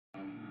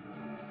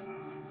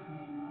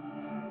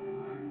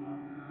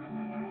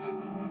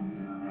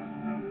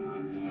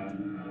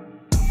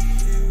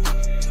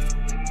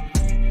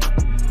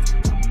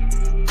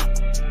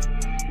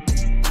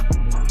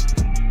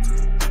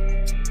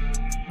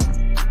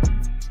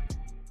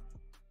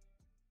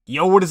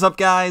Yo, what is up,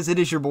 guys? It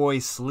is your boy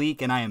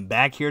Sleek, and I am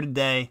back here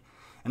today,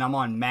 and I'm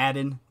on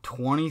Madden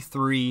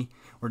 23.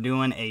 We're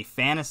doing a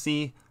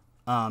fantasy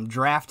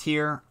draft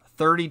here,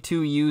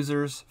 32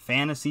 users,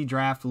 Fantasy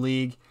Draft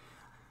League.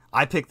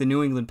 I picked the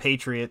New England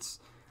Patriots.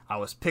 I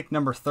was pick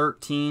number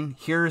 13.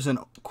 Here's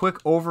a quick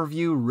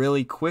overview,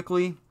 really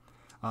quickly,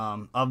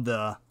 of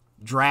the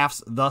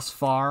drafts thus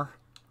far,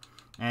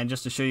 and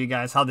just to show you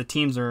guys how the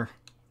teams are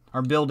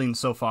building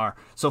so far.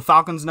 So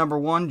Falcons number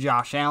 1,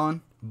 Josh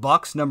Allen.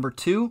 Bucks number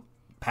 2,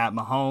 Pat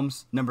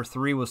Mahomes. Number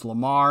 3 was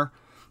Lamar.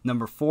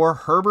 Number 4,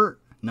 Herbert.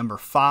 Number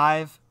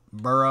 5,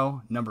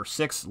 Burrow. Number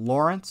 6,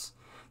 Lawrence.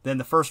 Then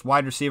the first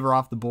wide receiver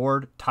off the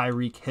board,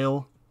 Tyreek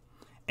Hill.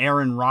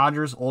 Aaron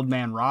Rodgers, Old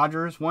Man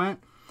Rodgers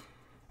went.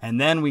 And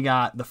then we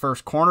got the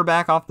first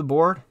cornerback off the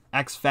board,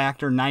 X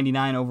Factor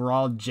 99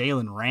 overall,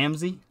 Jalen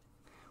Ramsey.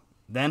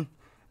 Then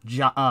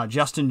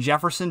Justin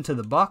Jefferson to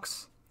the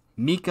Bucks.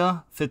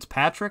 Mika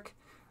Fitzpatrick,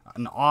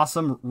 an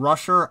awesome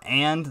rusher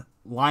and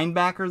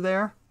linebacker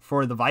there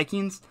for the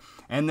Vikings.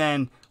 And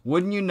then,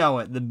 wouldn't you know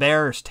it, the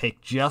Bears take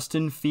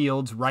Justin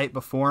Fields right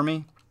before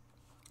me.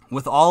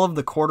 With all of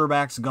the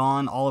quarterbacks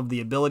gone, all of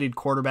the abilitied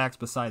quarterbacks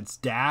besides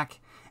Dak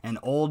and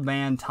old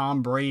man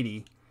Tom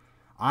Brady,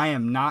 I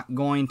am not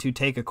going to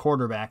take a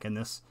quarterback in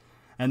this.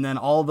 And then,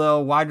 although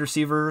wide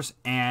receivers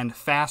and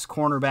fast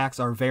cornerbacks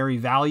are very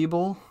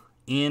valuable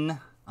in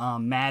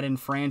Madden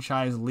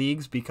franchise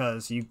leagues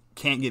because you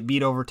can't get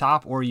beat over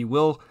top, or you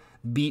will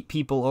beat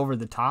people over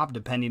the top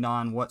depending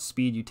on what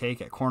speed you take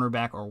at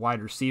cornerback or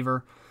wide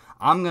receiver,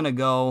 I'm going to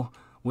go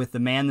with the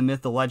man, the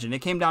myth, the legend. It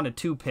came down to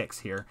 2 picks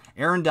here.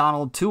 Aaron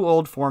Donald, too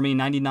old for me,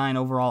 99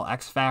 overall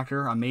X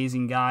Factor,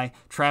 amazing guy.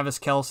 Travis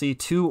Kelce,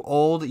 too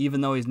old,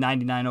 even though he's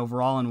 99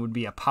 overall and would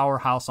be a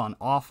powerhouse on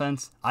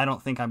offense. I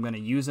don't think I'm going to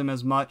use him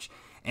as much.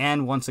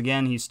 And once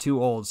again, he's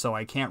too old, so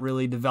I can't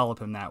really develop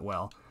him that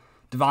well.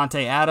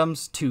 Devontae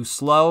Adams, too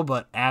slow,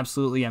 but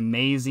absolutely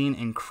amazing,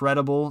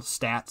 incredible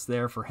stats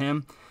there for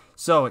him.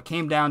 So it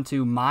came down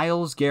to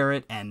Myles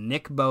Garrett and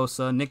Nick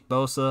Bosa. Nick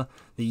Bosa,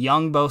 the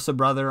young Bosa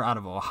brother out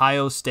of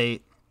Ohio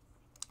State.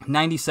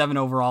 97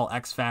 overall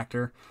X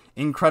Factor.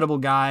 Incredible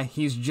guy.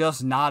 He's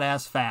just not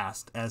as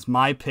fast as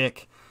my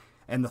pick.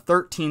 And the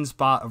 13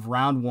 spot of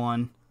round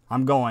 1,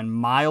 I'm going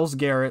Myles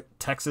Garrett,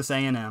 Texas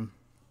A&M.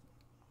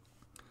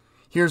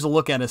 Here's a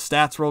look at his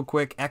stats real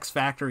quick. X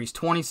Factor, he's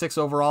 26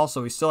 overall,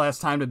 so he still has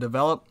time to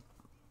develop.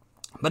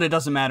 But it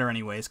doesn't matter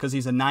anyways because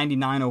he's a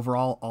 99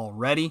 overall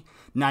already,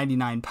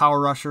 99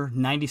 power rusher,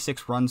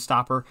 96 run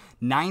stopper,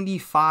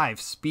 95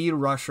 speed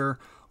rusher.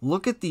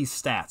 Look at these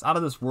stats, out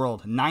of this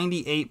world.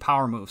 98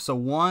 power move, so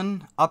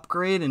 1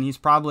 upgrade and he's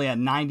probably at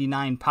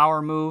 99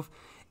 power move.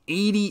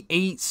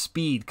 88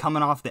 speed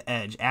coming off the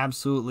edge,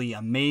 absolutely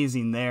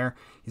amazing there.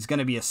 He's going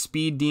to be a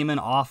speed demon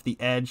off the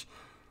edge.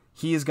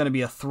 He is going to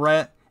be a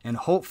threat. And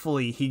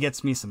hopefully he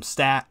gets me some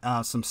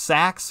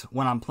sacks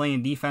when I'm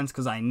playing defense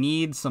because I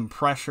need some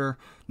pressure.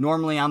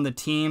 Normally I'm the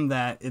team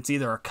that it's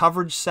either a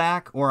coverage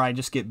sack or I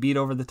just get beat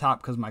over the top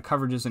because my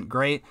coverage isn't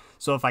great.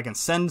 So if I can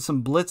send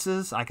some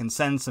blitzes, I can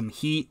send some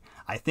heat.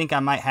 I think I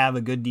might have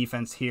a good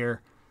defense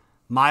here.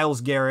 Myles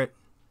Garrett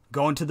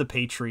going to the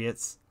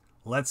Patriots.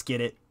 Let's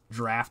get it.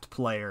 Draft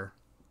player.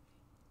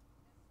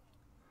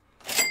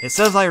 It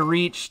says I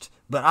reached,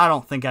 but I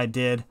don't think I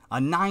did. A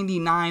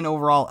 99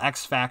 overall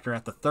X Factor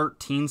at the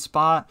 13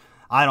 spot.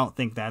 I don't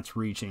think that's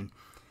reaching.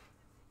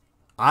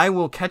 I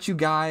will catch you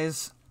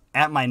guys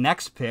at my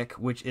next pick,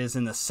 which is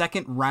in the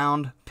second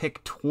round,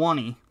 pick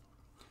 20.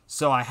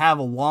 So I have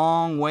a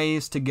long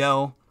ways to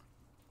go.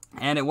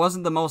 And it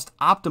wasn't the most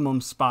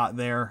optimum spot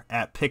there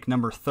at pick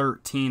number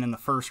 13 in the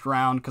first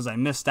round because I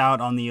missed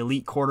out on the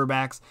elite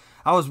quarterbacks.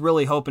 I was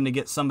really hoping to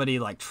get somebody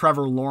like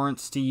Trevor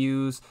Lawrence to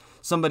use,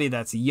 somebody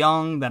that's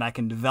young that I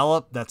can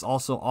develop, that's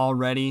also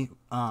already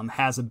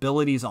has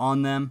abilities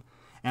on them.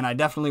 And I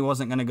definitely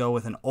wasn't going to go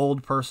with an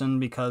old person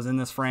because in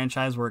this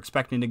franchise we're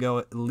expecting to go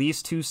at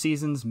least 2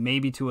 seasons,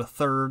 maybe to a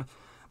third.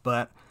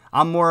 But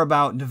I'm more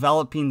about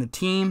developing the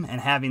team and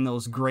having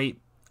those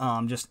great,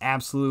 just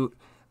absolute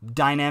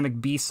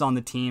dynamic beasts on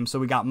the team. So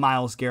we got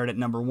Myles Garrett at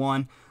number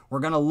 1. We're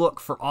going to look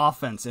for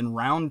offense in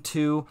round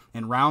 2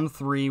 and round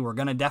 3. We're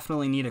going to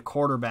definitely need a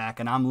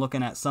quarterback, and I'm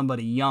looking at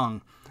somebody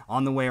young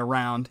on the way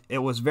around. It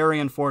was very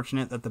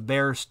unfortunate that the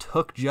Bears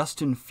took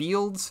Justin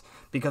Fields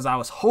because I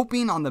was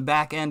hoping on the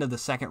back end of the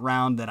second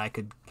round that I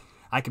could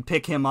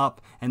pick him up,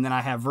 and then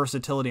I have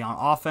versatility on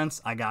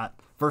offense. I got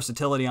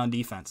versatility on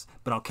defense.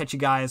 But I'll catch you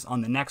guys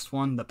on the next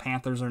one. The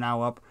Panthers are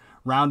now up.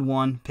 Round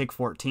 1, pick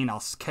 14.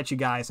 I'll catch you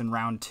guys in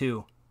round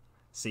 2.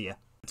 See ya.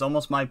 It's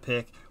almost my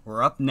pick.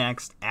 We're up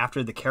next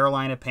after the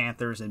Carolina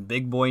Panthers and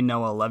Big Boy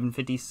Noah,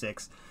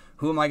 1156.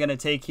 Who am I going to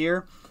take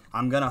here?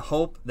 I'm going to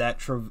hope that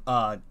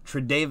Tre'Davious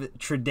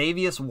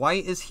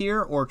White is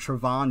here or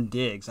Trevon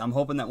Diggs. I'm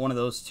hoping that one of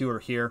those two are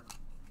here.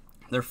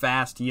 They're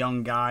fast,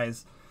 young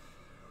guys.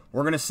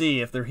 We're going to see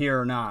if they're here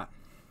or not.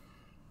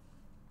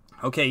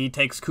 Okay, he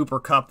takes Cooper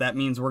Kupp. That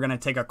means we're going to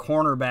take a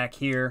cornerback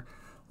here.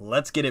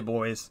 Let's get it,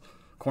 boys.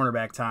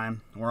 Cornerback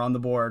time. We're on the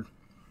board.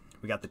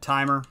 We got the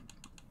timer.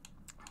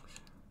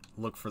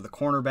 Look for the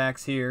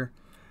cornerbacks here.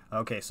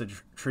 Okay, so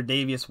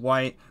Tre'Davious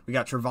White. We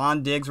got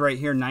Trevon Diggs right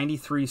here,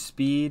 93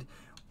 speed.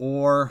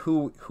 Or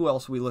who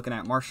else are we looking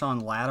at?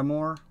 Marshawn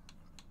Lattimore.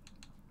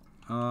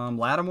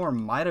 Lattimore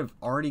might have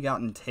already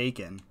gotten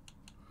taken.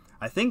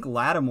 I think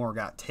Lattimore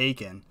got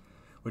taken,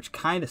 which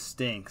kind of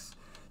stinks.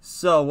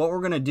 So what we're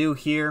going to do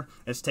here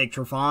is take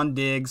Trevon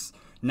Diggs,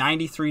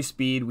 93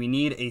 speed. We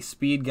need a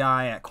speed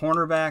guy at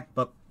cornerback,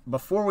 but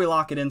before we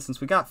lock it in, since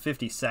we got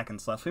 50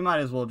 seconds left, we might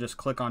as well just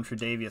click on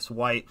Tre'Davious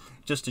White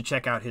just to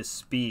check out his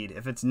speed.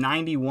 If it's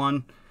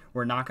 91,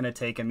 we're not going to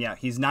take him. Yeah,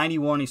 he's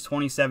 91. He's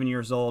 27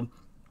 years old.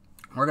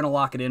 We're going to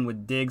lock it in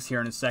with Diggs here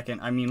in a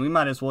second. I mean, we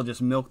might as well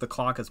just milk the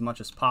clock as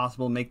much as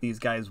possible, make these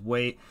guys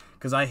wait,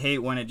 because I hate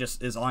when it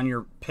just is on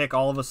your pick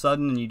all of a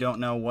sudden and you don't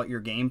know what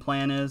your game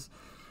plan is.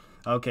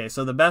 Okay,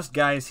 so the best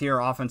guys here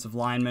are offensive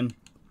linemen.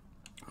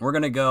 We're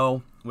going to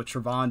go with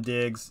Trevon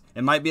Diggs.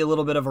 It might be a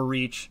little bit of a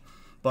reach,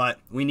 but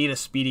we need a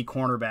speedy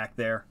cornerback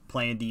there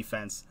playing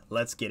defense.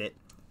 Let's get it.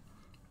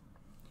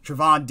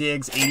 Trevon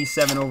Diggs,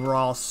 87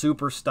 overall,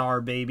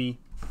 superstar, baby.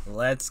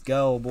 Let's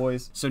go,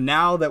 boys. So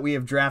now that we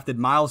have drafted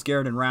Myles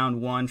Garrett in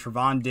round 1,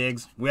 Trevon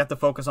Diggs, we have to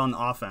focus on the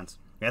offense.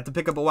 We have to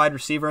pick up a wide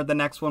receiver at the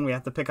next one. We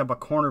have to pick up a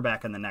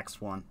cornerback in the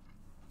next one.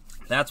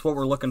 That's what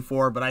we're looking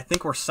for, but I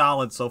think we're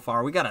solid so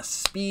far. We got a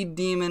speed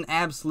demon,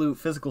 absolute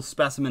physical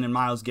specimen in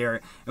Myles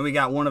Garrett, and we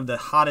got one of the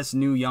hottest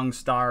new young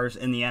stars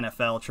in the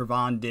NFL,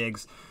 Trevon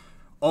Diggs.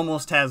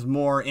 Almost has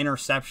more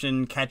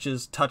interception,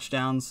 catches,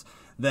 touchdowns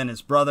than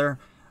his brother,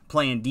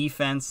 playing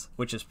defense,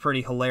 which is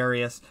pretty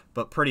hilarious,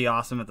 but pretty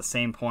awesome at the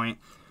same point.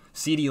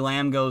 CeeDee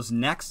Lamb goes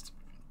next.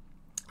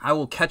 I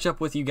will catch up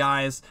with you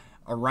guys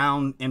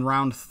in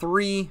round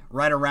 3,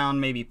 right around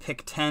maybe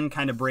pick 10,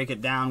 kind of break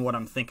it down what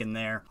I'm thinking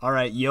there. All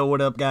right, yo,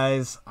 what up,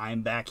 guys?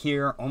 I'm back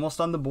here, almost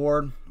on the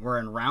board. We're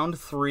in round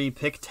 3,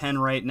 pick 10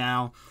 right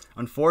now.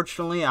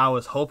 Unfortunately, I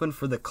was hoping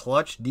for the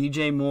clutch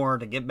DJ Moore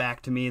to get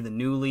back to me, the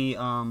newly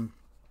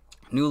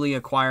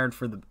acquired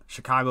for the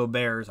Chicago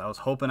Bears. I was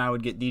hoping I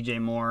would get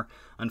DJ Moore.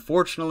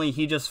 Unfortunately,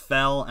 he just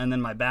fell, and then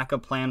my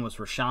backup plan was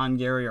Rashawn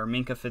Gary or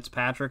Minkah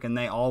Fitzpatrick, and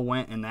they all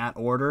went in that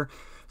order.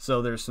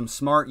 So there's some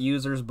smart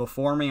users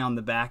before me on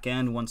the back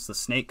end once the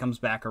snake comes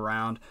back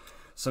around.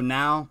 So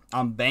now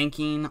I'm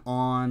banking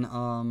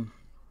on,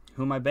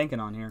 who am I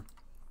banking on here?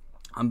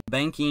 I'm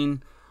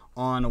banking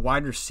on a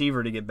wide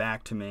receiver to get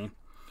back to me.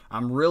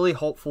 I'm really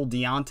hopeful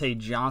Deontay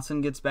Johnson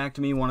gets back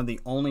to me, one of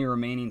the only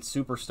remaining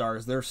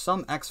superstars. There's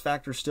some X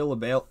Factor still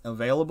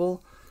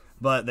available,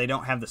 but they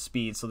don't have the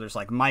speed. So there's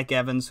like Mike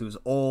Evans, who's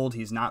old.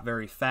 He's not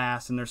very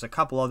fast. And there's a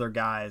couple other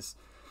guys.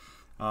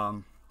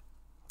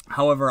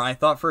 However, I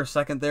thought for a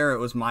second there it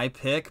was my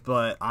pick,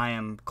 but I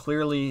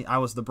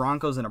was the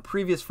Broncos in a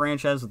previous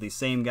franchise with these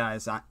same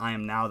guys. I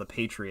am now the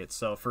Patriots.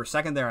 So for a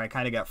second there, I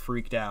kind of got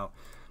freaked out,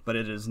 but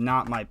it is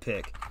not my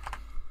pick.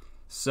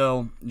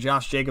 So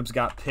Josh Jacobs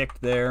got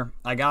picked there.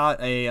 I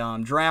got a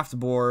draft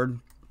board,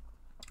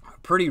 a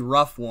pretty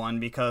rough one,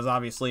 because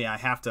obviously I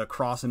have to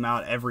cross him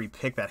out every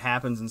pick that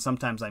happens, and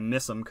sometimes I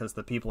miss them because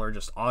the people are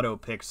just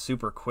auto-picked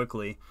super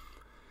quickly.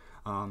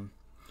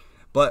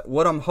 But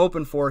what I'm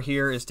hoping for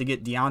here is to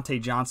get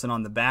Deontay Johnson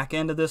on the back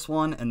end of this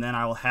one, and then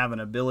I will have an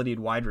abilitied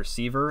wide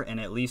receiver, and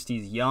at least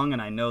he's young,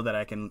 and I know that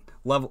I can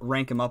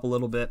rank him up a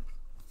little bit.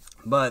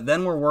 But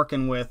then we're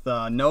working with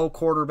no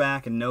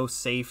quarterback and no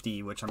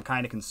safety, which I'm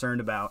kind of concerned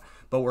about.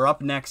 But we're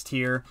up next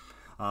here.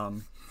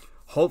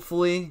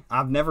 Hopefully,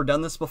 I've never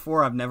done this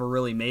before. I've never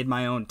really made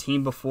my own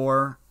team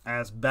before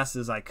as best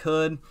as I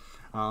could.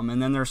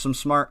 And then there's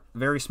some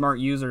very smart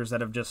users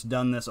that have just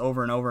done this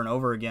over and over and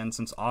over again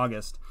since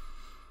August.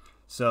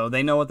 So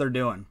they know what they're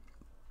doing.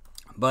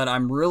 But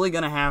I'm really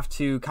going to have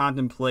to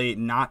contemplate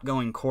not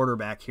going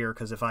quarterback here,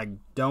 because if I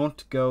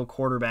don't go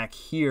quarterback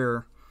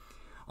here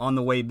on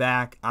the way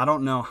back, I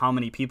don't know how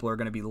many people are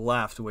going to be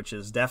left, which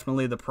is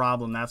definitely the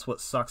problem. That's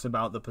what sucks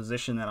about the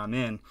position that I'm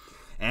in.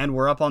 And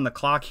we're up on the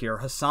clock here.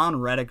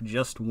 Hassan Reddick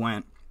just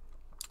went.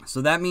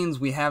 So that means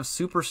we have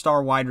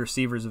superstar wide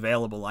receivers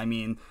available. I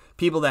mean,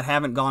 people that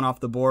haven't gone off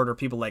the board are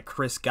people like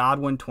Chris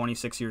Godwin,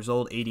 26 years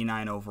old,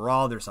 89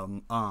 overall. There's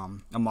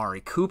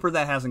Amari Cooper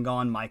that hasn't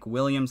gone. Mike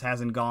Williams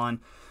hasn't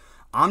gone.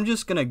 I'm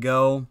just going to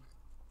go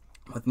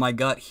with my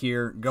gut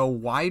here, go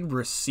wide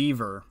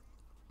receiver,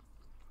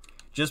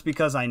 just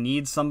because I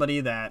need somebody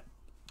that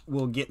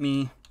will get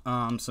me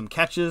some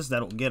catches,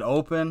 that will get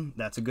open,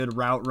 that's a good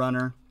route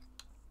runner,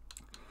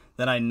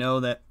 that I know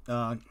that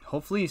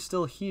hopefully he's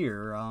still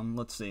here.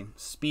 Let's see.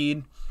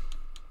 Speed.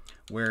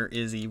 Where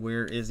is he?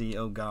 Where is he?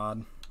 Oh,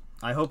 God.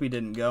 I hope he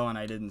didn't go and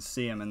I didn't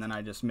see him, and then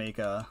I just make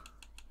a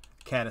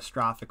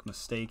catastrophic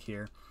mistake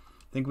here.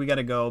 I think we got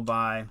to go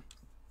by...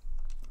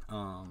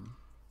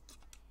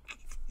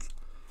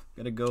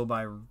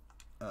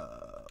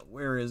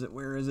 where is it?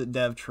 Where is it?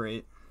 Dev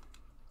trait.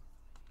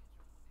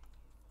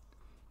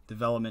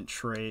 Development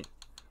trait.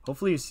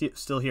 Hopefully he's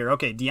still here.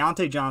 Okay,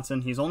 Deontay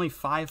Johnson. He's only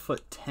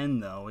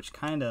 5'10" though, which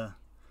kind of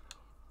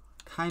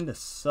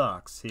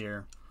sucks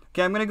here.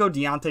 Okay, I'm gonna go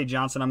Deontay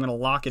Johnson. I'm gonna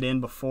lock it in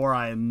before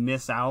I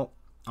miss out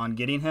on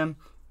getting him.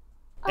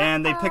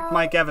 And they picked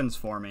Mike Evans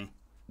for me.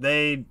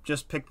 They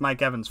just picked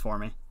Mike Evans for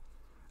me.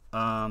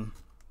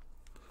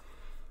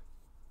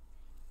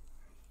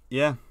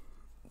 Yeah,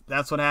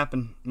 that's what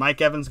happened. Mike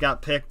Evans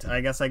got picked.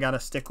 I guess I got to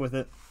stick with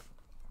it.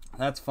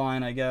 That's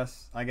fine, I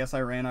guess. I guess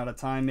I ran out of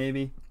time,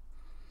 maybe.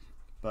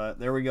 But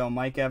there we go.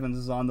 Mike Evans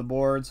is on the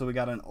board. So we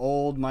got an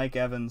old Mike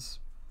Evans.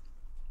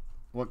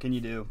 What can you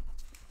do?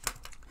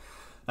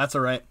 That's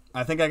all right.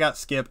 I think I got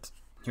skipped.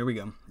 Here we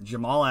go.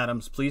 Jamal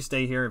Adams, please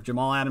stay here. If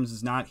Jamal Adams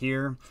is not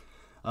here,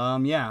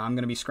 yeah, I'm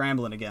going to be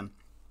scrambling again.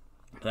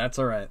 That's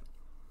all right.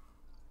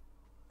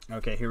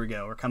 Okay, here we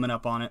go. We're coming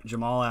up on it.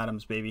 Jamal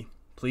Adams, baby.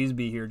 Please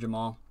be here,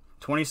 Jamal.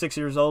 26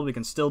 years old. We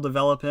can still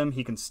develop him.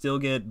 He can still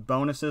get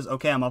bonuses.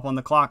 Okay, I'm up on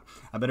the clock.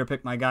 I better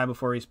pick my guy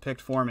before he's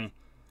picked for me.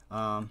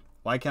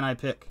 Why can't I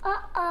pick?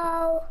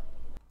 Uh-oh.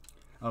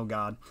 Oh,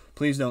 God.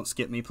 Please don't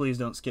skip me. Please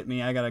don't skip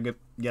me. I got to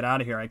get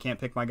out of here. I can't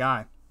pick my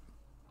guy.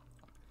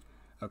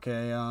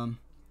 Okay,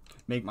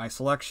 make my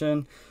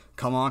selection.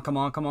 Come on, come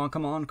on, come on,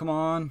 come on, come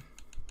on.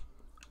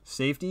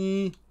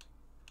 Safety.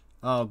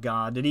 Oh,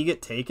 God. Did he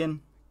get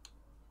taken?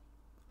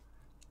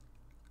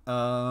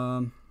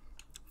 Fuck.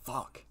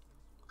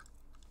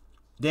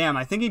 Damn,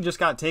 I think he just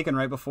got taken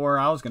right before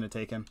I was going to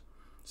take him.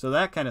 So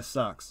that kind of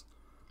sucks.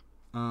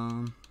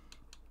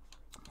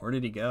 Where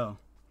did he go?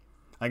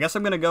 I guess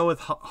I'm going to go with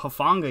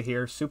Hufanga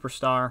here,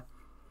 superstar.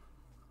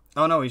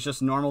 Oh, no, he's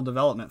just normal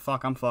development.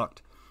 Fuck, I'm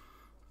fucked.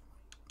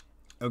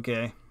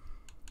 Okay.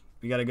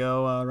 We got to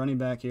go running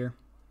back here.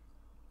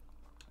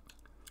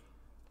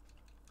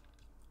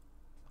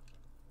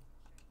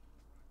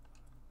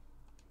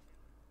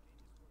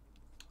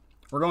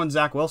 We're going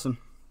Zach Wilson.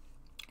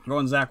 We're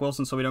going Zach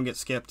Wilson so we don't get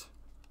skipped.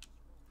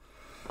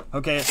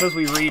 Okay, it says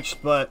we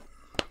reached, but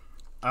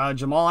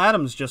Jamal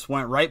Adams just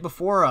went right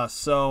before us,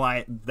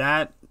 so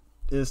that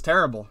is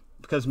terrible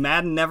because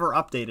Madden never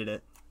updated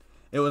it.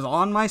 It was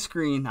on my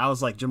screen. I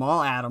was like,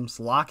 Jamal Adams,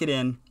 lock it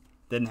in.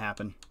 Didn't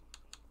happen.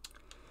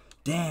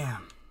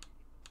 Damn.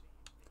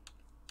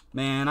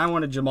 Man, I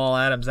wanted Jamal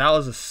Adams. That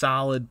was a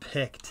solid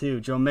pick, too.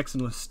 Joe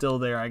Mixon was still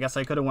there. I guess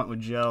I could have went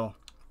with Joe.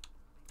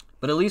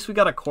 But at least we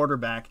got a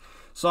quarterback,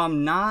 so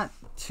I'm not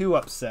too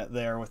upset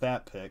there with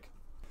that pick.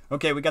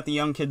 Okay, we got the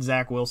young kid,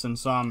 Zach Wilson,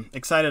 so I'm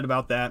excited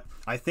about that.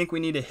 I think we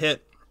need to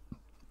hit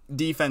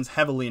defense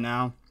heavily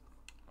now,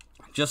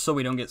 just so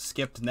we don't get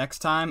skipped next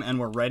time, and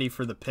we're ready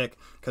for the pick,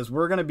 because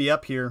we're going to be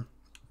up here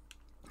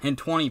in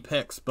 20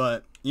 picks,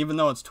 but even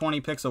though it's 20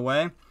 picks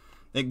away,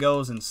 it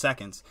goes in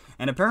seconds.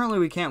 And apparently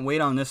we can't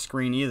wait on this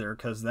screen either,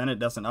 because then it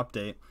doesn't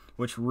update,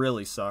 which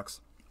really sucks.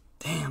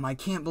 Damn, I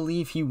can't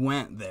believe he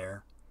went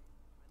there.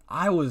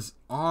 I was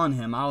on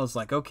him. I was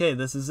like, okay,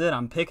 this is it.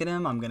 I'm picking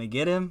him. I'm going to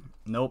get him.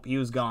 Nope, he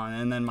was gone.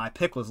 And then my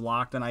pick was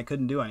locked, and I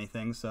couldn't do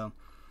anything, so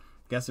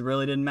I guess it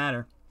really didn't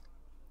matter.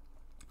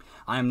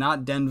 I am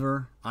not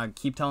Denver. I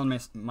keep telling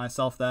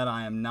myself that.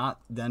 I am not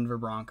Denver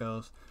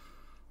Broncos.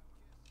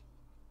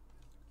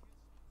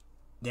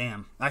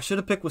 Damn. I should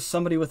have picked with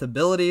somebody with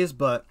abilities,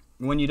 but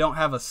when you don't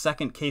have a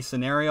second case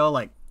scenario,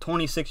 like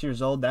 26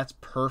 years old, that's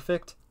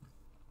perfect.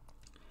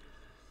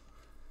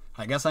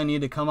 I guess I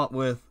need to come up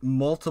with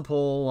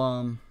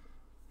multiple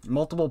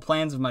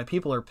plans if my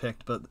people are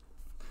picked, but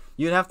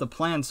you'd have to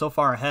plan so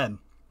far ahead.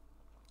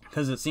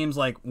 Because it seems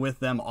like with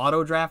them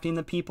auto-drafting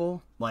the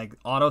people, like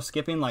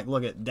auto-skipping, like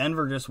look at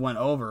Denver just went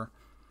over,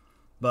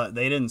 but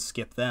they didn't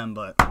skip them.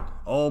 But,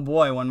 oh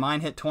boy, when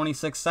mine hit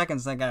 26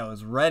 seconds, that guy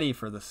was ready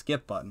for the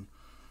skip button.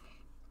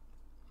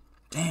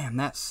 Damn,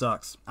 that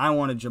sucks. I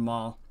wanted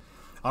Jamal.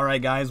 All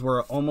right, guys,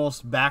 we're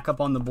almost back up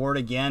on the board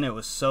again. It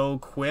was so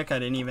quick, I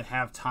didn't even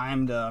have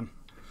time to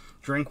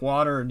drink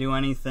water or do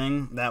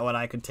anything. That way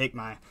I could take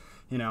my,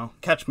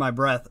 catch my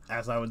breath,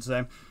 as I would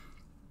say.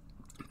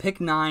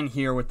 Pick 9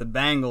 here with the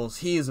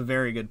Bengals. He is a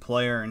very good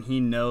player, and he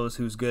knows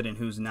who's good and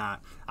who's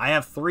not. I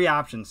have 3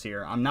 options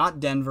here. I'm not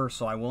Denver,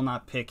 so I will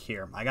not pick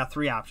here. I got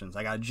 3 options.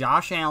 I got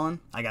Josh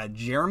Allen. I got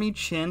Jeremy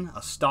Chin,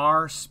 a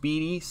star,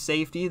 speedy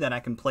safety that I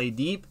can play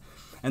deep.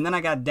 And then I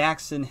got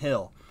Daxton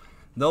Hill.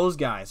 Those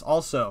guys.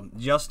 Also,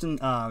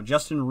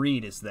 Justin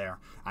Reed is there.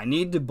 I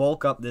need to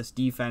bulk up this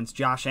defense.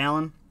 Josh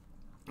Allen,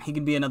 he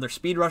could be another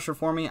speed rusher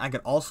for me. I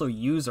could also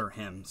user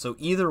him. So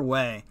either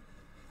way,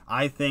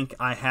 I think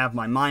I have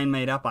my mind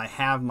made up. I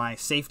have my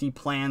safety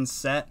plans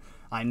set.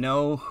 I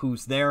know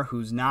who's there,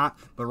 who's not.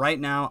 But right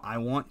now, I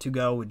want to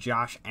go with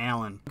Josh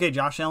Allen. Okay,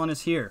 Josh Allen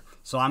is here.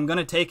 So I'm going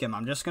to take him.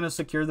 I'm just going to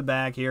secure the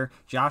bag here.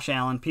 Josh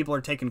Allen. People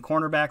are taking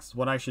cornerbacks. Is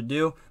what I should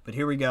do. But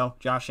here we go.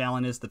 Josh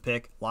Allen is the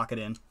pick. Lock it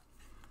in.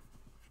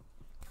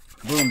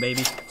 Boom,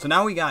 baby. So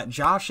now we got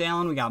Josh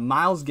Allen. We got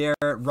Myles Garrett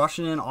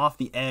rushing in off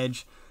the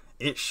edge.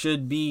 It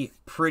should be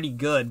pretty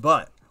good.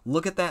 But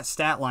look at that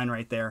stat line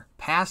right there.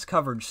 Pass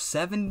coverage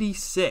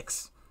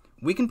 76.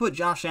 We can put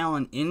Josh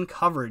Allen in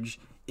coverage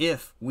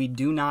if we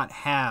do not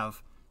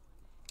have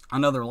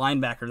another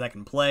linebacker that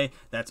can play.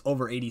 That's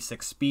over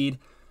 86 speed.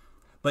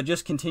 But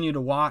just continue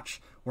to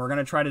watch. We're going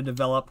to try to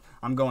develop.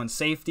 I'm going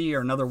safety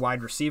or another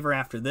wide receiver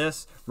after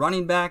this.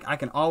 Running back, I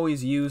can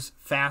always use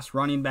fast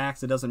running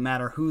backs. It doesn't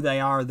matter who they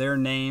are, their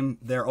name,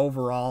 their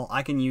overall.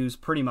 I can use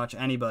pretty much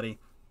anybody.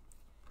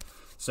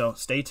 So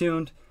stay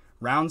tuned.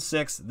 Round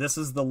 6, this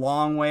is the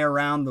long way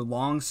around, the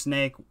long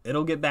snake.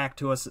 It'll get back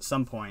to us at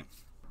some point.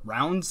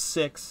 Round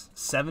 6,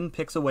 7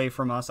 picks away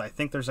from us. I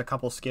think there's a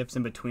couple skips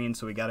in between,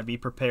 so we got to be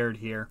prepared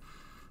here.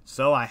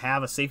 So I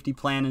have a safety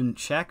plan in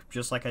check,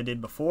 just like I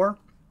did before.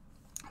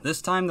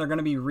 This time they're going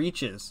to be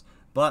reaches,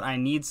 but I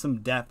need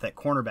some depth at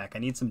cornerback. I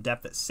need some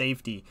depth at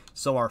safety.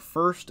 So our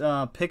first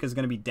pick is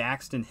going to be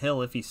Daxton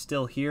Hill if he's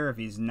still here. If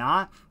he's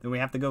not, then we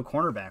have to go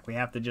cornerback. We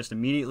have to just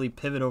immediately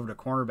pivot over to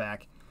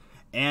cornerback,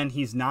 and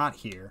he's not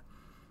here.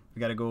 We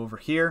got to go over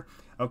here.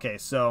 Okay,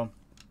 so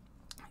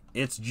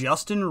it's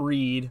Justin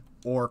Reed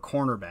or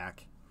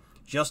cornerback.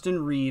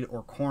 Justin Reed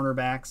or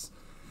cornerbacks.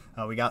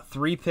 We got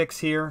 3 picks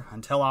here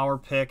until our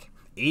pick.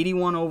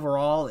 81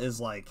 overall is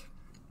like,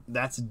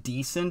 that's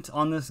decent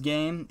on this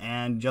game.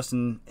 And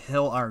Justin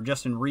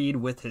Reed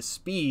with his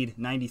speed,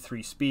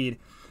 93 speed,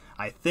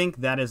 I think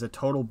that is a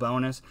total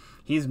bonus.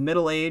 He's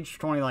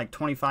middle-aged, like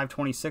 25,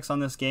 26 on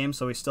this game,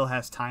 so he still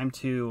has time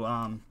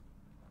to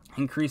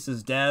increase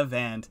his dev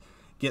and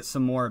get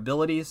some more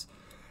abilities.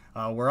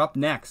 We're up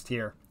next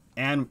here,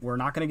 and we're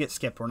not going to get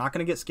skipped. We're not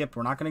going to get skipped.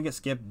 We're not going to get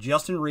skipped.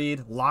 Justin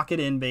Reed, lock it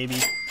in, baby.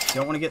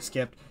 Don't want to get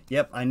skipped.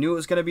 Yep, I knew it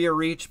was going to be a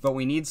reach, but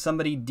we need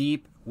somebody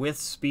deep with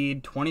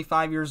speed.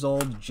 25 years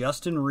old,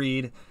 Justin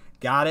Reed.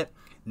 Got it.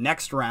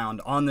 Next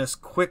round, on this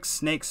quick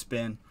snake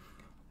spin,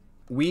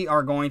 we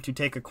are going to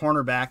take a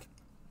cornerback.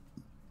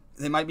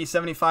 They might be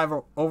 75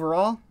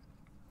 overall,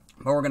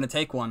 but we're going to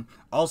take one.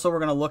 Also, we're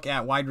going to look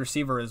at wide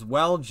receiver as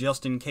well,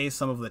 just in case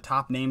some of the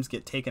top names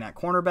get taken at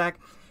cornerback,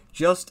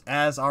 just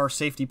as our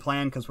safety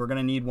plan, because we're going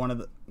to need one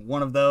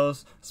of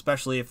those,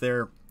 especially if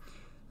they're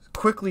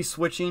quickly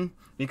switching,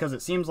 because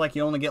it seems like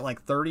you only get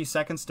like 30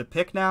 seconds to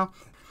pick now.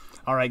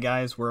 All right,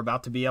 guys, we're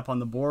about to be up on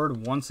the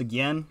board once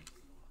again.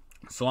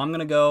 So I'm going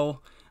to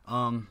go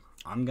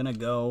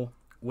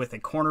with a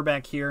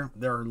cornerback here.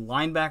 There are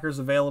linebackers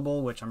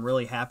available, which I'm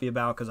really happy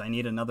about because I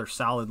need another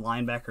solid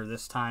linebacker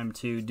this time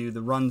to do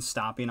the run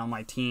stopping on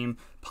my team,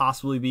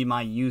 possibly be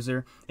my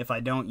user. If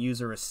I don't use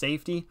her as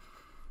safety,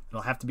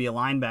 it'll have to be a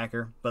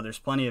linebacker, but there's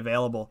plenty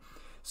available.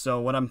 So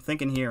what I'm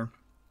thinking here,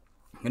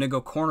 I'm going to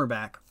go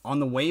cornerback. On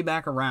the way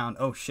back around,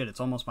 oh shit, it's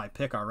almost my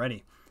pick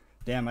already.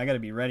 Damn, I got to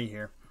be ready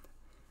here.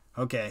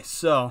 Okay,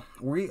 so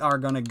we are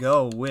going to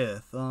go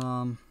with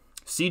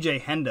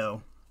CJ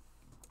Hendo.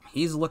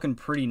 He's looking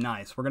pretty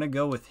nice. We're going to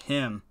go with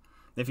him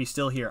if he's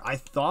still here. I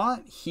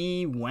thought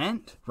he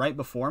went right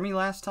before me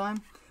last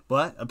time,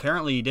 but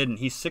apparently he didn't.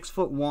 He's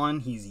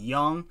 6'1". He's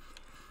young.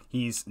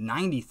 He's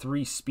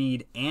 93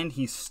 speed, and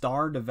he's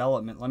star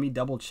development. Let me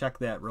double check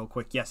that real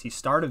quick. Yes, he's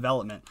star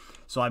development.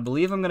 So I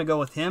believe I'm going to go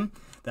with him.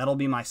 That'll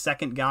be my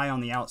second guy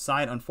on the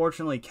outside.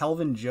 Unfortunately,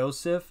 Kelvin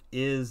Joseph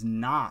is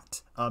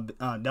not,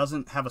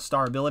 doesn't have a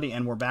star ability,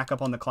 and we're back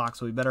up on the clock,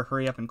 so we better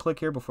hurry up and click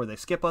here before they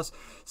skip us.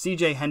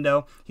 CJ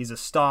Hendo, he's a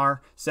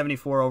star,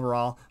 74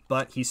 overall,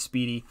 but he's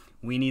speedy.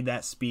 We need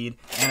that speed.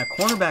 And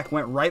a cornerback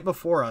went right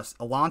before us,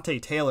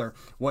 Alontae Taylor.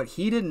 What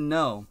he didn't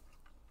know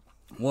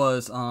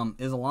was,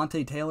 is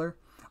Alontae Taylor?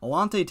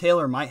 Alontae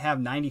Taylor might have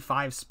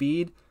 95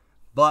 speed,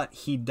 but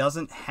he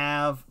doesn't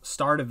have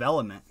star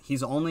development.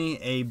 He's only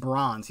a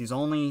bronze. He's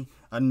only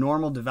a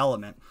normal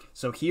development.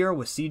 So here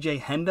with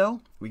CJ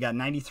Hendo, we got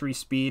 93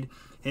 speed.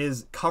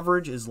 His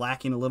coverage is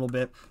lacking a little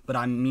bit, but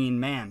I mean,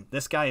 man,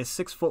 this guy is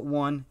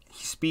 6'1".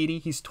 He's speedy.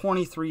 He's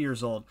 23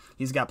 years old.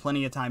 He's got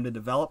plenty of time to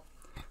develop.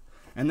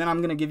 And then I'm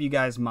going to give you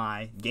guys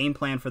my game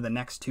plan for the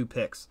next 2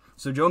 picks.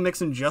 So Joe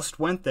Mixon just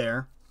went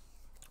there,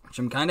 which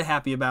I'm kind of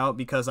happy about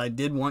because I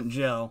did want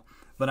Joe,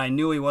 but I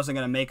knew he wasn't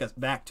going to make us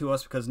back to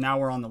us because now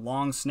we're on the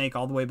long snake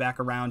all the way back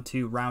around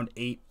to round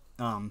 8,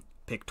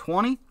 pick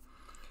 20.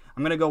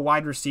 I'm going to go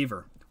wide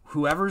receiver.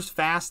 Whoever's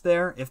fast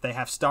there, if they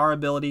have star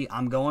ability,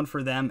 I'm going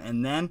for them.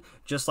 And then,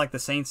 just like the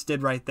Saints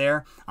did right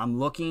there, I'm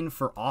looking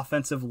for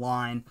offensive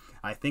line.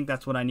 I think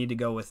that's what I need to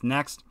go with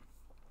next.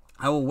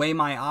 I will weigh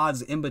my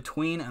odds in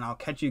between, and I'll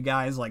catch you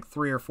guys like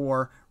 3 or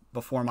 4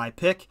 before my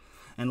pick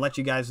and let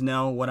you guys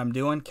know what I'm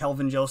doing.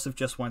 Kelvin Joseph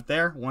just went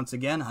there. Once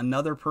again,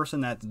 another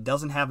person that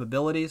doesn't have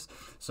abilities,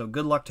 so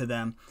good luck to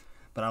them.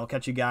 But I'll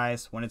catch you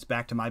guys when it's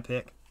back to my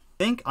pick.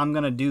 I think I'm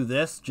going to do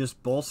this,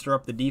 just bolster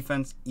up the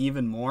defense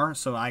even more.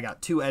 So I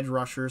got 2 edge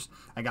rushers.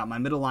 I got my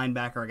middle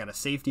linebacker. I got a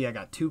safety. I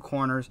got 2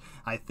 corners.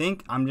 I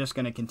think I'm just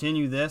going to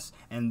continue this,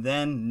 and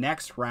then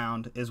next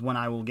round is when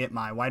I will get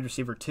my wide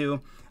receiver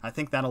 2. I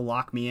think that'll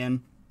lock me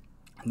in.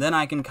 Then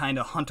I can kind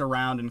of hunt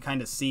around and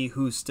kind of see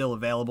who's still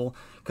available,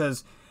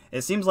 because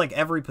it seems like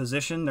every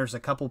position there's a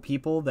couple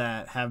people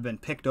that have been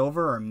picked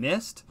over or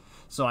missed,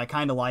 so I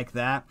kind of like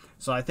that.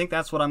 So I think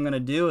that's what I'm going to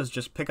do, is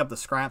just pick up the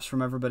scraps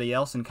from everybody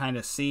else and kind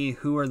of see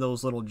who are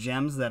those little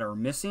gems that are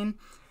missing.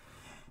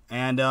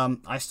 And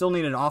I still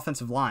need an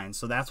offensive line,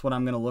 so that's what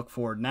I'm going to look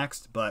for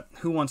next. But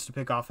who wants to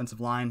pick offensive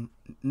line?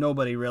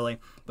 Nobody really.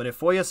 But if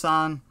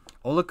Foyasan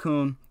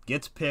Olakun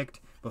gets picked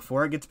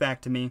before it gets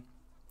back to me,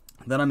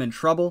 then I'm in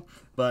trouble.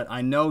 But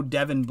I know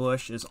Devin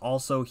Bush is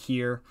also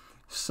here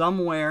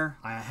somewhere.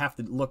 I have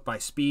to look by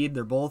speed.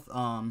 They're both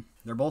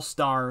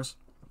stars.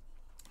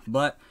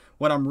 But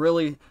what I'm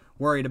really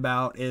worried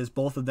about is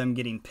both of them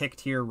getting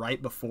picked here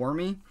right before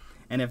me.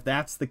 And if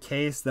that's the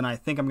case, then I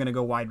think I'm going to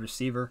go wide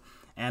receiver.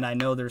 And I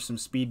know there's some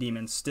speed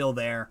demons still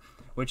there,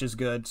 which is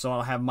good. So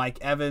I'll have Mike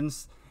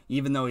Evans.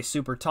 Even though he's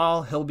super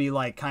tall, he'll be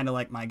like kind of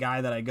like my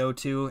guy that I go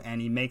to,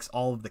 and he makes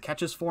all of the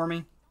catches for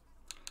me.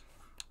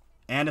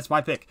 And it's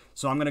my pick.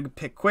 So I'm going to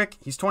pick quick.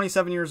 He's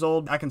 27 years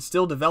old. I can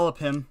still develop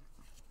him,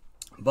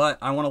 but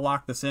I want to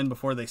lock this in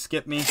before they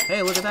skip me.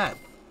 Hey, look at that.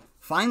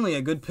 Finally,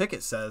 a good pick,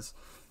 it says.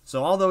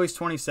 So although he's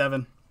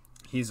 27,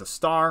 he's a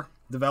star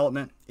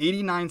development.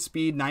 89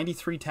 speed,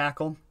 93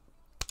 tackle.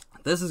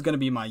 This is going to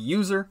be my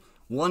user.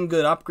 One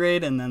good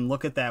upgrade, and then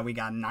look at that. We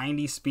got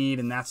 90 speed,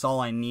 and that's all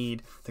I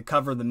need to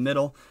cover the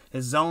middle.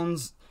 His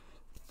zone's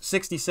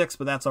 66,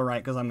 but that's all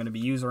right because I'm going to be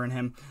usering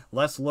him.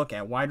 Let's look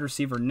at wide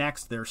receiver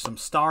next. There's some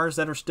stars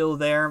that are still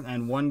there,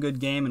 and one good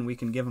game, and we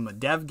can give him a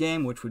dev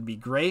game, which would be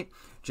great.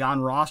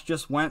 John Ross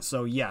just went,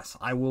 so yes,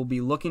 I will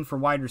be looking for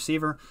wide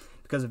receiver,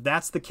 because if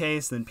that's the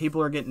case, then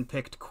people are getting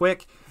picked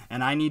quick,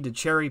 and I need to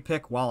cherry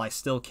pick while I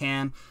still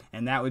can,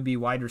 and that would be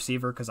wide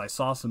receiver because I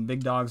saw some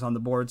big dogs on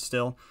the board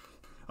still.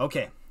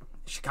 Okay,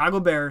 Chicago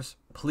Bears,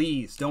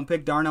 please don't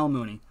pick Darnell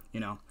Mooney. You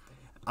know,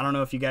 I don't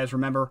know if you guys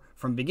remember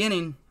from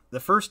beginning, the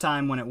first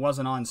time when it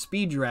wasn't on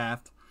speed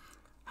draft,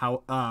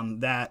 how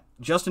that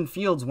Justin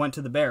Fields went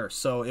to the Bears.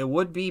 So it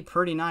would be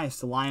pretty nice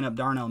to line up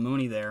Darnell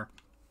Mooney there.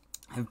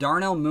 If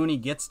Darnell Mooney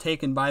gets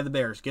taken by the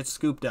Bears, gets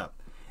scooped up,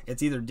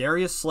 it's either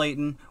Darius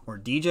Slayton or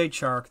DJ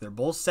Chark. They're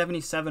both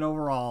 77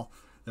 overall.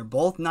 They're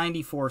both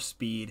 94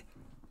 speed.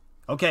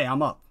 Okay,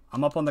 I'm up.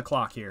 I'm up on the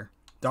clock here.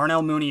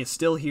 Darnell Mooney is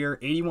still here,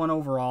 81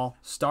 overall,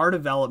 star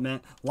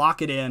development,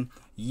 lock it in,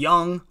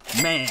 young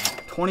man,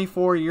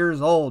 24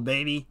 years old,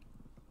 baby.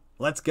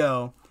 Let's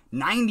go.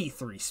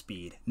 93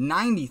 speed,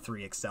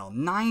 93 excel,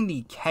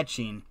 90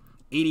 catching,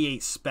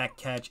 88 spec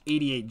catch,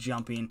 88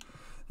 jumping.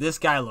 This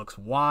guy looks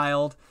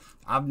wild.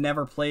 I've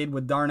never played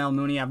with Darnell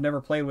Mooney. I've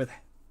never played with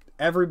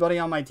everybody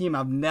on my team.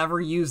 I've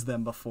never used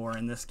them before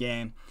in this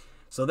game.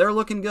 So they're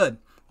looking good.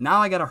 Now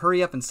I got to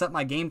hurry up and set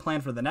my game plan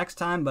for the next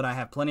time, but I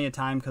have plenty of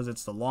time because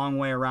it's the long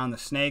way around the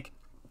snake.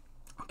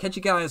 I'll catch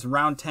you guys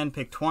round 10,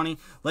 pick 20.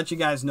 Let you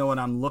guys know what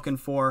I'm looking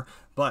for,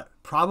 but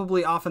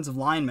probably offensive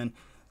lineman.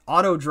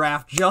 Auto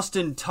draft,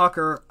 Justin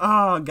Tucker.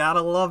 Oh,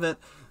 gotta love it.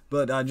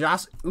 But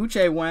Josh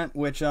Uche went,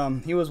 which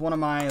he was one of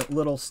my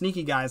little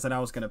sneaky guys that I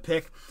was going to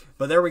pick.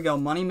 But there we go,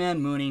 Moneyman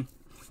Mooney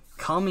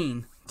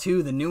coming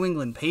to the New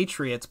England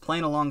Patriots,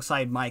 playing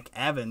alongside Mike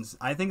Evans.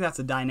 I think that's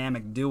a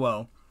dynamic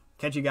duo.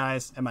 Catch you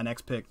guys at my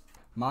next pick.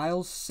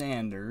 Miles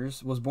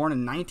Sanders was born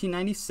in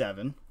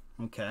 1997.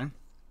 Okay,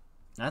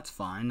 that's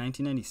fine,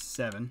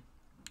 1997.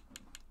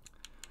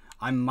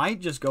 I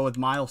might just go with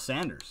Miles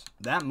Sanders.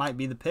 That might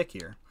be the pick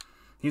here.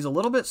 He's a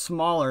little bit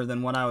smaller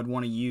than what I would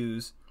want to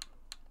use.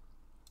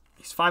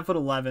 He's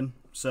 5'11",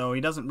 so he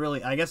doesn't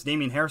really... I guess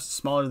Damian Harris is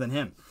smaller than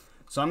him.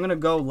 So I'm going to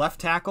go left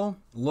tackle.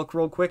 Look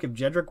real quick. If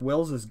Jedrick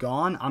Wills is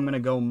gone, I'm going to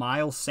go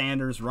Miles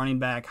Sanders, running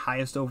back,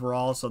 highest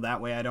overall, so that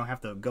way I don't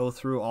have to go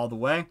through all the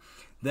way.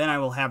 Then I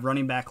will have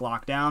running back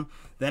locked down.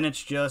 Then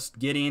it's just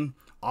getting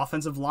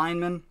offensive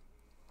linemen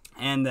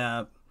and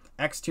the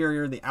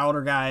exterior, the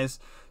outer guys.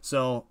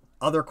 So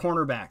other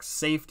cornerbacks,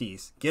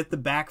 safeties, get the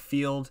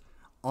backfield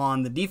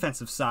on the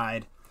defensive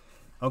side.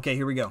 Okay,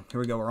 here we go. Here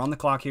we go. We're on the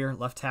clock here.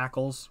 Left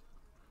tackles.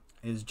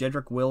 Is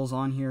Jedrick Wills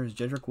on here? Is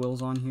Jedrick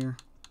Wills on here?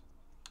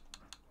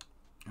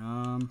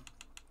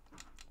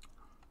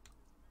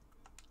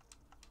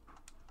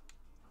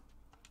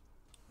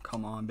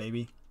 Come on,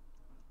 baby.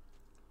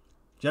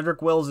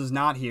 Jedrick Wills is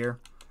not here.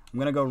 I'm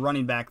going to go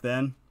running back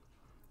then.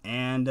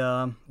 And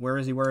where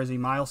is he? Where is he?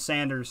 Miles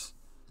Sanders.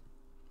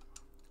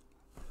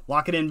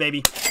 Lock it in,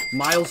 baby.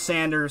 Miles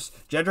Sanders.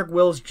 Jedrick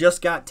Wills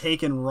just got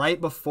taken right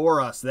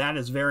before us. That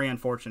is very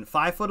unfortunate.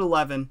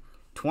 5'11",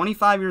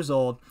 25 years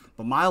old.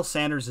 But Miles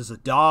Sanders is a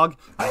dog.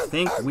 I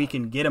think we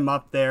can get him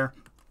up there.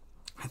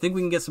 I think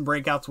we can get some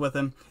breakouts with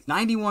him.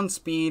 91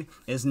 speed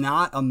is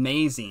not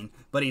amazing,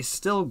 but he's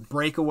still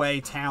breakaway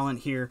talent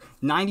here.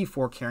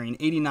 94 carrying,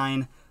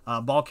 89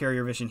 ball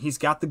carrier vision. He's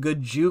got the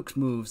good juke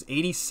moves,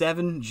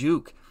 87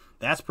 juke.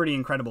 That's pretty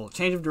incredible.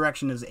 Change of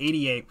direction is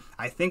 88.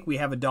 I think we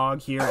have a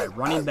dog here at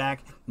running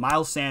back,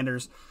 Miles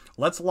Sanders.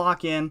 Let's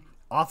lock in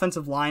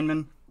offensive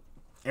lineman,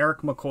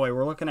 Eric McCoy.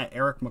 We're looking at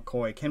Eric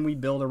McCoy. Can we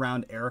build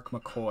around Eric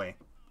McCoy?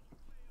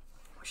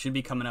 Should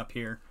be coming up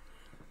here.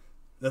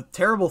 The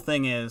terrible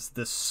thing is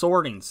the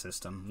sorting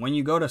system. When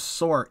you go to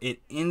sort,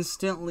 it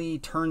instantly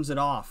turns it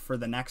off for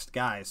the next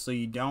guy, so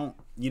you don't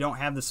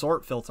have the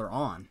sort filter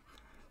on.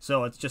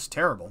 So it's just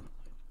terrible.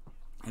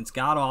 It's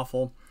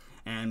god-awful,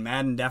 and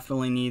Madden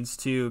definitely needs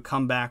to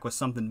come back with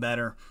something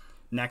better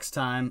next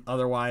time.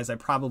 Otherwise, I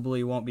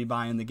probably won't be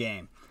buying the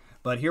game.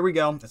 But here we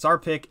go. It's our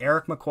pick,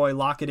 Eric McCoy.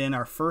 Lock it in,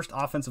 our first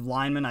offensive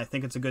lineman. I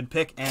think it's a good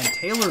pick. And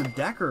Taylor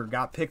Decker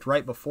got picked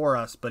right before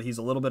us, but he's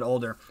a little bit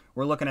older.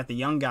 We're looking at the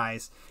young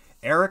guys.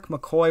 Eric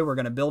McCoy, we're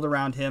going to build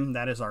around him.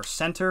 That is our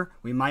center.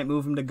 We might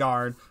move him to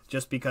guard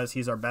just because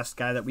he's our best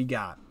guy that we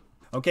got.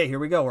 Okay, here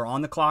we go. We're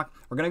on the clock.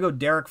 We're going to go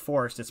Derek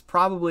Forrest. It's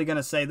probably going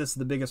to say this is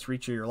the biggest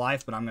reach of your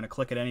life, but I'm going to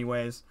click it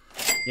anyways.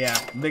 Yeah,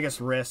 biggest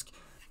risk.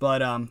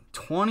 But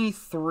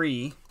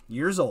 23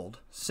 years old,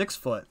 6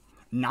 foot,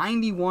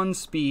 91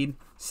 speed,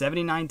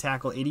 79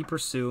 tackle, 80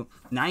 pursuit,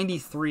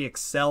 93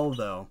 excel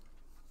though.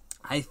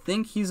 I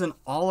think he's an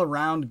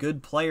all-around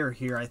good player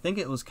here. I think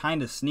it was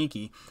kind of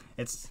sneaky.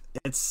 It's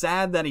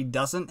sad that he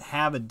doesn't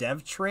have a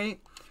dev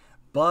trait,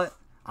 but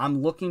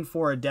I'm looking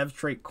for a dev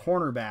trait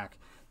cornerback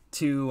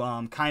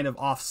to kind of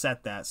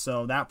offset that.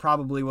 So that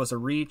probably was a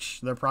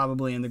reach. They're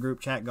probably in the group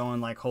chat going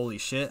like, holy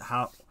shit,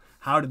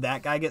 how did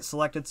that guy get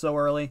selected so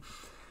early?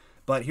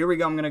 But here we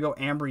go. I'm going to go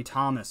Ambry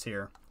Thomas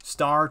here.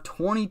 Star,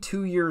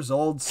 22 years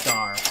old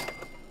star.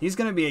 He's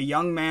going to be a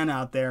young man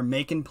out there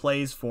making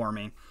plays for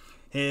me.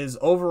 His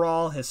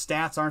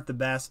stats aren't the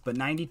best, but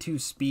 92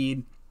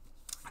 speed.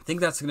 I think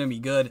that's going to be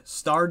good.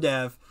 Star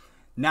dev.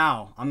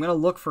 Now, I'm going to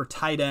look for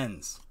tight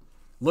ends.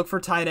 Look for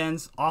tight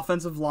ends,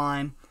 offensive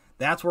line.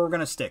 That's where we're going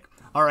to stick.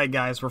 All right,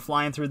 guys, we're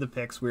flying through the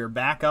picks. We're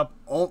back up.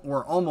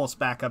 We're almost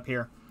back up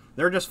here.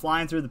 They're just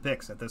flying through the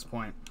picks at this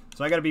point.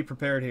 So I got to be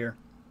prepared here.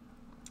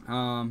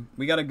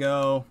 We got to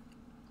go.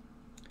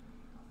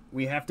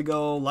 We have to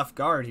go left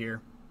guard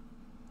here.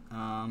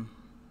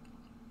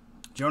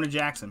 Jonah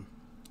Jackson.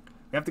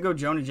 We have to go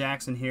Jonah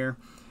Jackson here.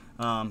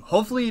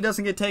 Hopefully he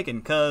doesn't get taken,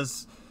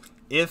 because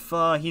if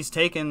he's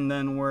taken,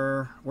 then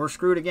we're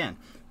screwed again.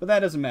 But that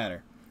doesn't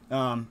matter.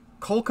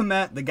 Cole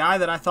Kmet, the guy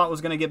that I thought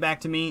was going to get back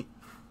to me,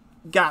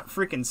 got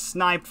freaking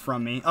sniped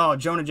from me. Oh,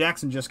 Jonah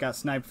Jackson just got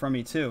sniped from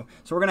me too.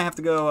 So we're going to have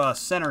to go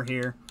center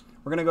here.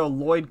 We're going to go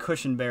Lloyd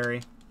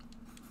Cushenberry.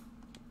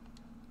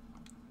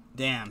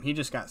 Damn, he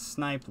just got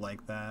sniped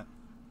like that.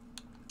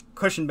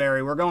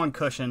 Cushenberry, we're going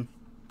Cushion.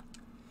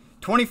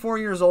 24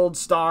 years old,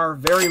 star,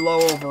 very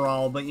low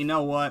overall, but you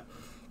know what?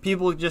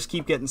 People just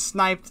keep getting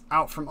sniped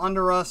out from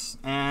under us,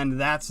 and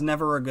that's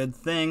never a good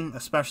thing,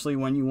 especially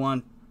when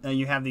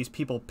you have these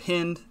people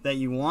pinned that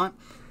you want.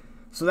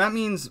 So that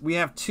means we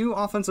have 2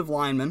 offensive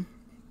linemen.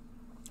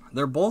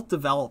 They're both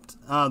developed.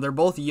 They're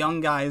both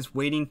young guys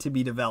waiting to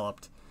be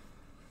developed.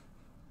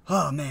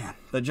 Oh, man.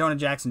 But Jonah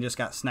Jackson just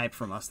got sniped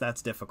from us.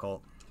 That's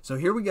difficult. So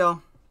here we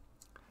go.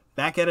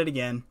 Back at it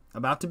again.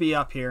 About to be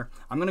up here.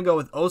 I'm going to go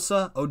with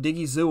Osa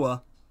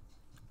Odigizua.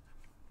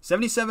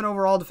 77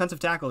 overall defensive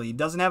tackle. He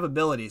doesn't have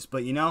abilities,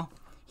 but you know,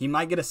 he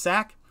might get a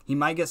sack. He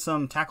might get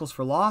some tackles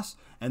for loss.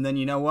 And then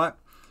you know what?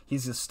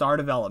 He's a star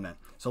development.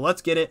 So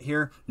let's get it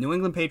here. New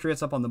England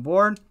Patriots up on the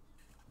board.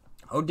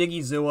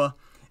 Odigizua.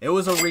 It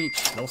was a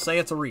reach. They'll say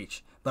it's a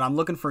reach. But I'm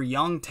looking for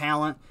young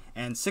talent.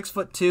 And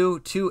 6'2",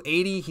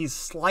 280. He's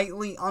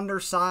slightly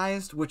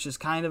undersized, which is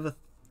kind of a,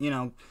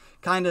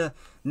 kind of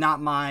not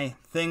my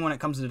thing when it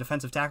comes to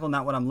defensive tackle.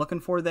 Not what I'm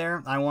looking for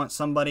there. I want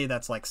somebody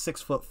that's like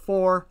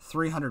 6'4",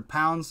 300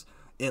 pounds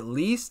at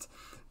least.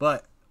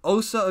 But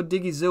Osa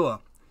Odigizua,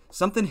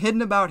 something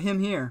hidden about him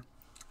here.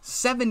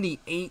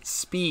 78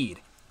 speed.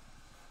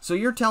 So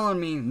you're telling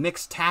me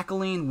mixed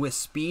tackling with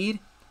speed?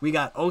 We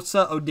got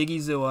Osa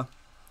Odigizua.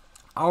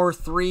 Our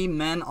 3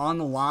 men on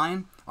the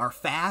line are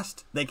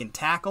fast. They can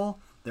tackle.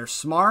 They're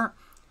smart.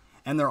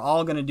 And they're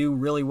all going to do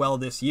really well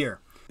this year.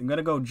 I'm going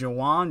to go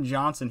Jawan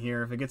Johnson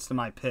here if it gets to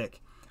my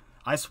pick.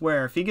 I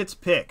swear, if he gets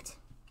picked,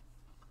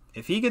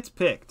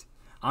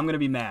 I'm going to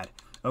be mad.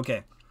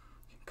 Okay.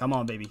 Come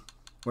on, baby.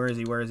 Where is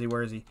he?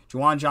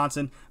 Jawan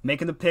Johnson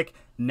making the pick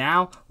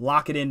now.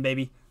 Lock it in,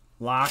 baby.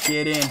 Lock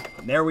it in.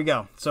 There we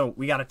go. So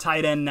we got a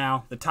tight end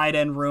now. The tight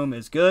end room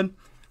is good.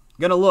 I'm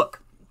going to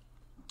look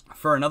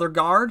for another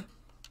guard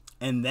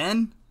and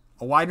then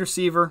a wide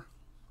receiver.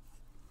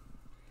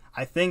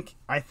 I think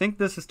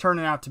this is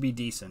turning out to be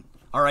decent.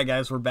 All right,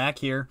 guys, we're back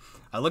here.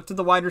 I looked at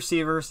the wide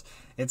receivers.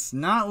 It's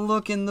not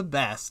looking the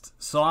best,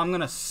 so I'm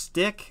going to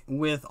stick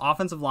with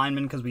offensive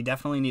linemen because we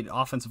definitely need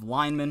offensive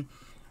linemen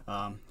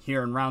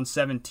here in round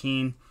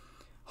 17.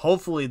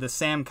 Hopefully the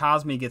Sam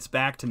Cosmi gets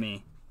back to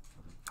me.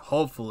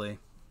 Hopefully.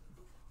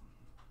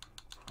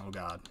 Oh,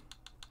 God.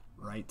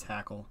 Right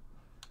tackle.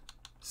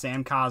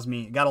 Sam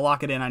Cosmi. Got to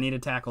lock it in. I need a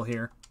tackle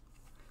here.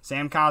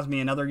 Sam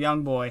Cosmi, another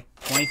young boy.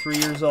 23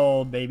 years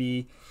old,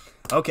 baby.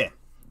 Okay.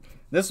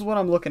 This is what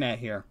I'm looking at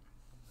here.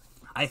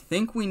 I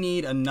think we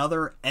need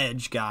another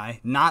edge guy,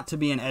 not to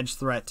be an edge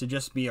threat, to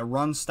just be a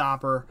run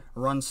stopper,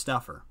 run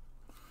stuffer.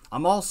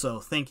 I'm also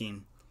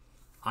thinking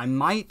I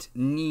might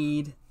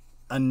need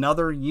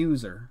another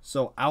user.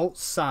 So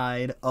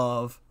outside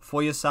of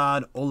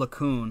Foyesade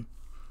Olakun,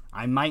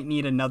 I might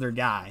need another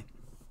guy.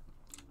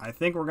 I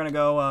think we're going to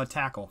go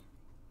tackle.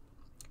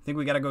 I think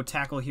we got to go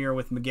tackle here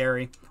with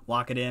McGarry.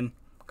 Lock it in.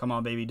 Come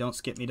on, baby. Don't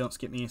skip me. Don't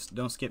skip me.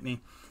 Don't skip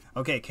me.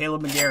 Okay,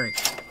 Caleb McGarry.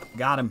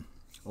 Got him.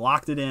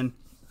 Locked it in.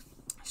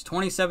 He's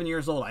 27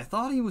 years old. I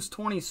thought he was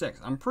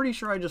 26. I'm pretty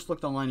sure I just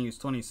looked online he was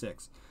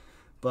 26.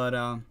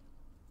 But,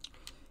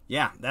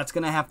 yeah, that's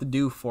going to have to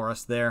do for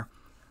us there.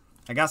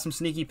 I got some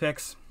sneaky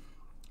picks.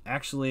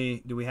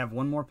 Actually, do we have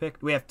one more pick?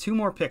 We have 2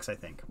 more picks, I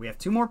think. We have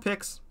 2 more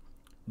picks.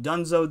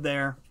 Dunzoed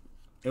there.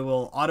 It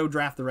will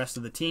auto-draft the rest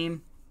of the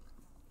team.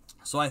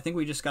 So I think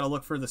we just got to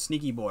look for the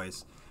sneaky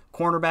boys.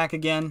 Cornerback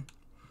again.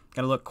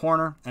 Got to look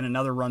corner and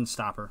another run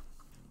stopper.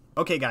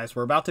 Okay, guys,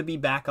 we're about to be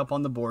back up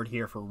on the board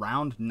here for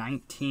round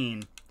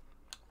 19.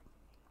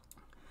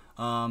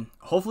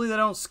 Hopefully they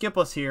don't skip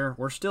us here.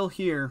 We're still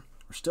here.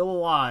 We're still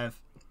alive.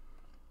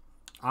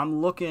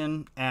 I'm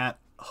looking at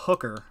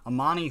Hooker,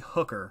 Amani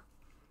Hooker,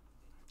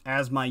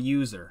 as my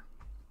user.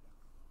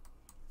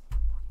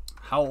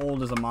 How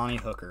old is Amani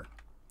Hooker?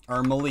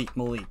 Or Malik.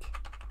 Malik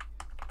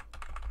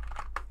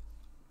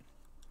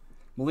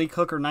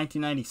Hooker,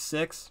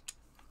 1996.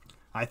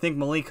 I think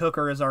Malik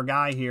Hooker is our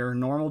guy here.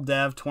 Normal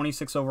dev,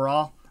 26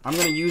 overall. I'm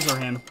going to user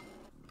him.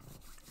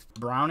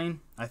 Browning.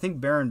 I think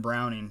Baron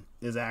Browning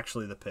is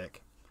actually the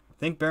pick. I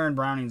think Baron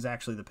Browning is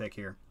actually the pick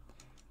here.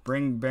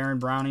 Bring Baron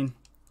Browning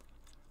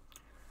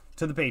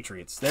to the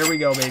Patriots. There we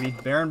go, baby.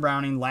 Baron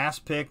Browning,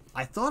 last pick.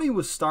 I thought he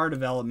was star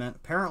development.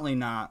 Apparently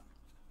not.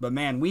 But,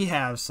 man, we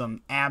have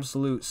some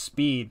absolute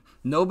speed.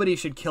 Nobody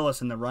should kill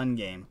us in the run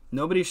game.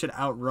 Nobody should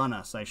outrun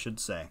us, I should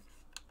say.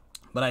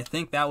 But I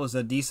think that was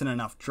a decent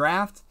enough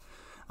draft.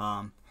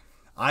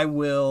 I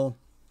will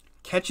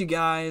catch you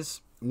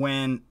guys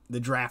when the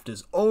draft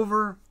is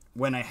over,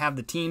 when I have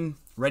the team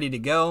ready to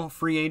go.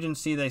 Free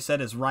agency, they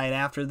said, is right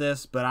after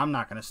this, but I'm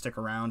not going to stick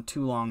around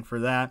too long for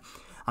that.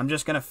 I'm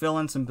just going to fill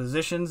in some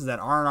positions that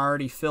aren't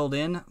already filled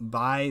in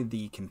by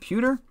the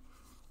computer.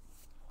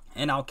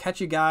 And I'll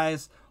catch you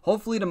guys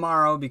hopefully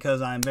tomorrow,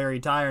 because I'm very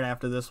tired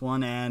after this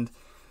one and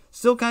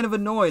still kind of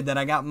annoyed that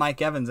I got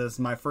Mike Evans as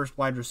my first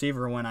wide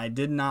receiver when I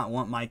did not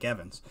want Mike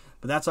Evans.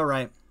 But that's all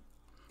right.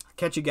 I'll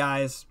catch you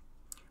guys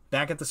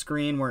back at the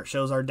screen where it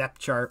shows our depth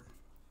chart.